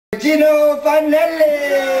Gino Vannelli!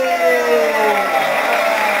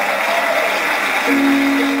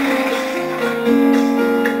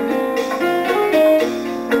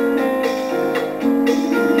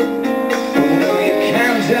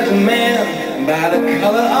 By the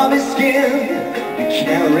color of his skin, you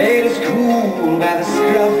can't rate his cool by the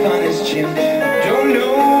scruff on his chin. You don't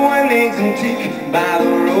know what makes him tick by the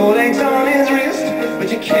Rolex on his wrist,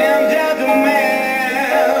 but you can't doubt the man.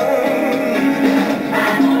 I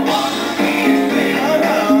don't wanna be his friend.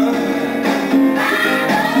 I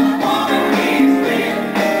don't wanna be his friend.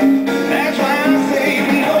 That's why I say you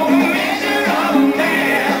know the measure of a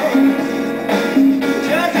man.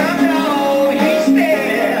 Just how tall he stands.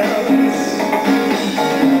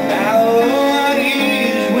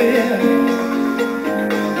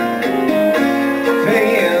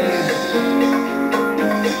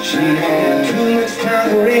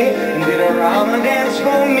 Ramen dance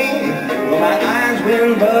for me. Well, my eyes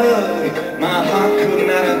went bug, my heart could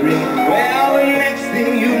not agree. Well, the next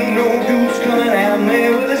thing you know, dude's coming at me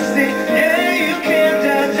with a stick. Yeah, you can't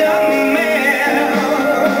judge a man.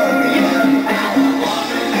 Yeah. I don't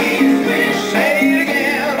wanna be his friend. Say it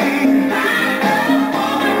again. I don't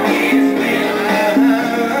wanna be his friend.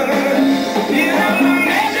 You know the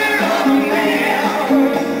measure of a man.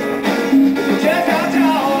 Just how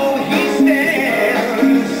tall he stands.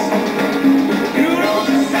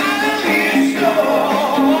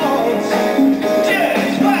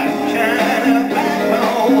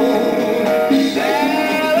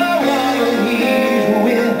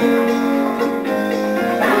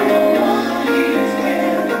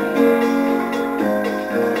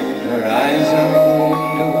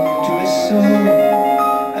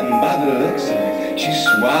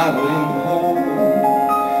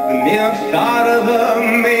 The mere thought of her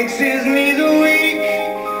makes his knees weak.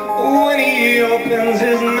 When he opens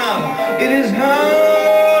his mouth, it is her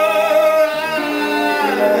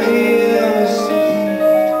eyes.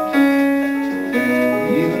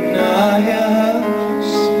 Even I hear her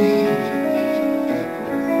speak.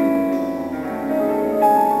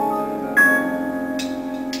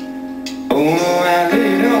 Oh no, I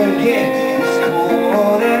really don't get this cold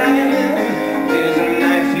war that I am in. There's a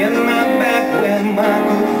knife in my back where my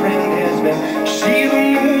good friend has been. She the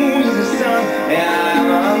moon is the sun, and I'm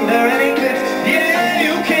under an eclipse. Yeah,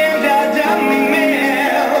 you can't doubt me, man.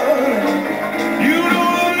 You know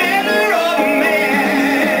the measure of a man.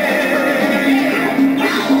 I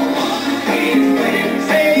don't wanna be his friend.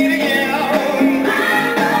 Say it again. I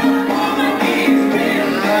don't wanna be his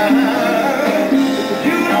friend.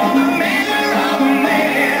 You know the measure of a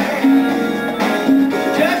man.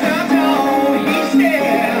 Just how tall he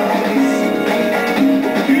stands.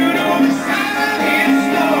 You know the size of his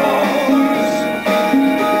nose.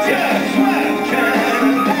 Just what kind of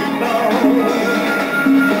backbone.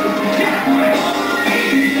 I don't wanna be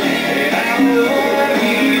his friend. I don't wanna be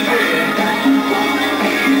his friend. I don't wanna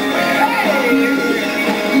be his friend. Hey!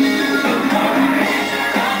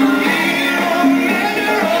 You know the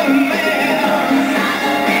measure of a man.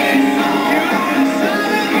 You know the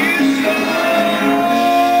size of his soul.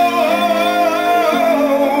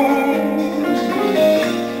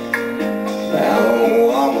 I don't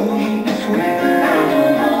wanna be his friend. I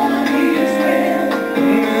don't wanna be his friend.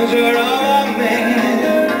 Measure of a man.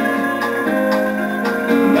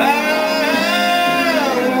 I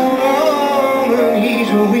don't wanna, he's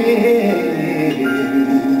a win.